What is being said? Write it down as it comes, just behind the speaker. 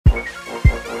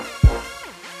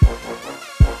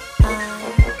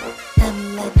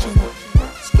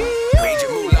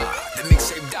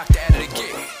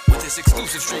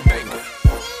exclusive straight banger.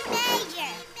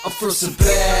 I'm from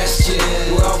Sebastian,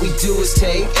 where all we do is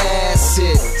take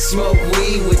acid, smoke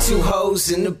weed with two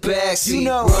hoes in the backseat.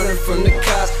 Running from the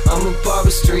cops, I'm a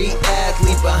Barber Street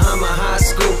athlete behind my high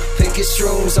school, picking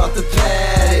shrooms off the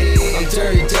paddock. I'm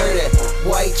dirty,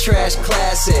 white trash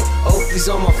classic. Oakley's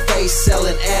on my face,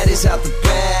 selling addies out the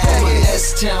bag. I'm an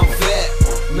S-Town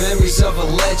vet, memories of a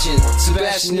legend.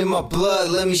 Sebastian in my blood,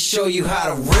 let me show you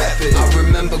how to rap it. I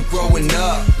remember growing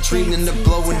up, dreaming of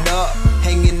blowing up,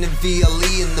 hanging in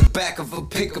VLE in the back of a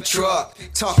pickup truck,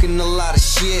 talking a lot of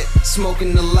shit,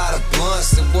 smoking a lot of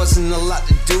blunts. There wasn't a lot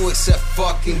to do except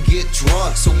fucking get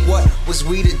drunk. So what was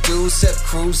we to do except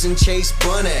cruise and chase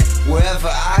bunny? Wherever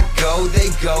I go, they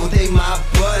my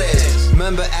buddies.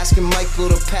 Remember asking Michael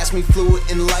to pass me fluid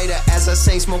and lighter as I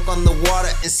sang smoke on the water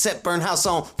and set burn house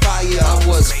on fire. I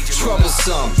was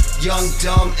troublesome, young,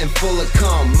 dumb, and full of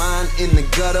cum. Mine in the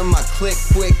gutter, my clique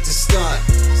quick to stunt.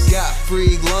 Got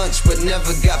free lunch but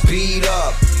never got beat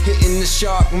up. Hitting the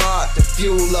shark mark to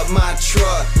fuel up my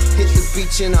truck. Hit the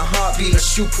beach in a heartbeat, a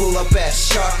shoe pull up at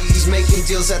Sharky's. Making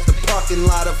deals at the parking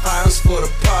lot of irons for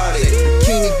the party.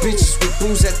 Bikini bitches with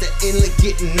booze at the inlet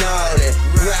getting naughty.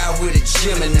 Ride with a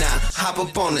Gemini, hop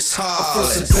up on this Harley.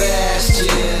 I'm from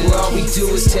Sebastian, where all we do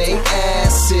is take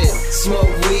acid, smoke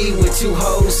weed with two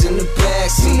hoes in the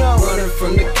backseat. Running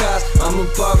from the cops, I'm a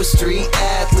Barber Street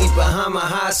athlete behind my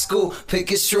high school,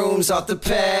 picking shrooms off the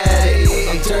paddock.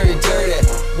 I'm dirty,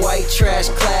 white trash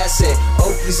classic.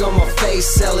 Oakley's on my face,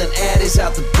 selling addies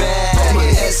out the bag. I'm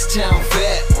an S-Town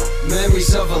vet,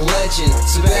 memories of a legend.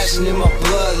 Sebastian in my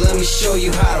blood, let me show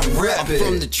you how to rap it. I'm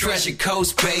from the Treasure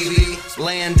Coast, baby,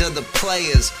 land of the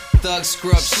players. Thug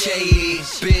scrub shady,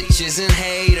 bitches and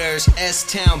haters,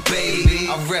 S-Town baby.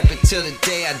 I rep it till the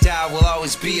day I die, will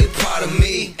always be a part of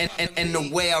me. And the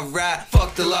way I ride,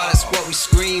 fuck the law, that's what we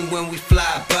scream when we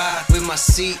fly by. With my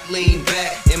seat lean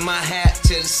back and my hat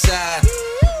to the side.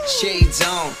 Shades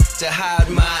on to hide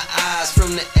my eyes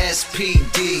from the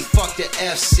SPD. Fuck the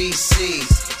FCC.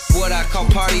 What I call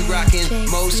party rocking,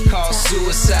 most call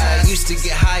suicide. Used to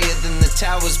get higher than the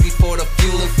towers before the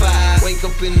fuel and fire. Wake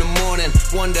up in the morning,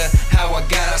 wonder how I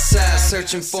got outside.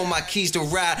 Searching for my keys to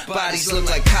ride, bodies look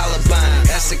like Columbine.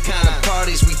 That's the kind of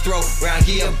parties we throw round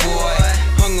here, boy.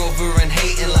 Hungover and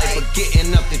hating life, but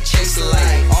getting up to chase the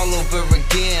light. All over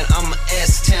again, I'm a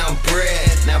S-Town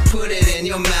bred. Now put it in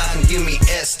your mouth and give me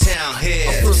S-Town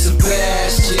head. I'm from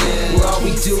Sebastian, where all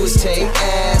we do is take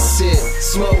acid,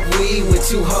 smoke weed with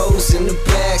two hoes in the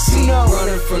backseat.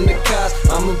 Running from the cops,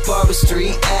 I'm a Barber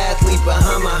Street athlete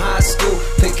behind my high school,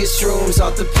 picking shrooms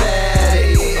off the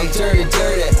paddock. I'm dirty,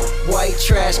 white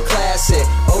trash classic.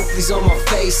 Oakley's on my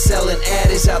face, selling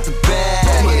addies out the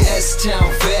bag. I'm an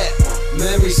S-Town vet,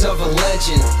 memories of a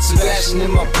legend. Sebastian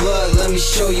in my blood, let me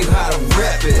show you how to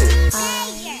rap it.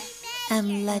 I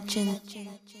am legend.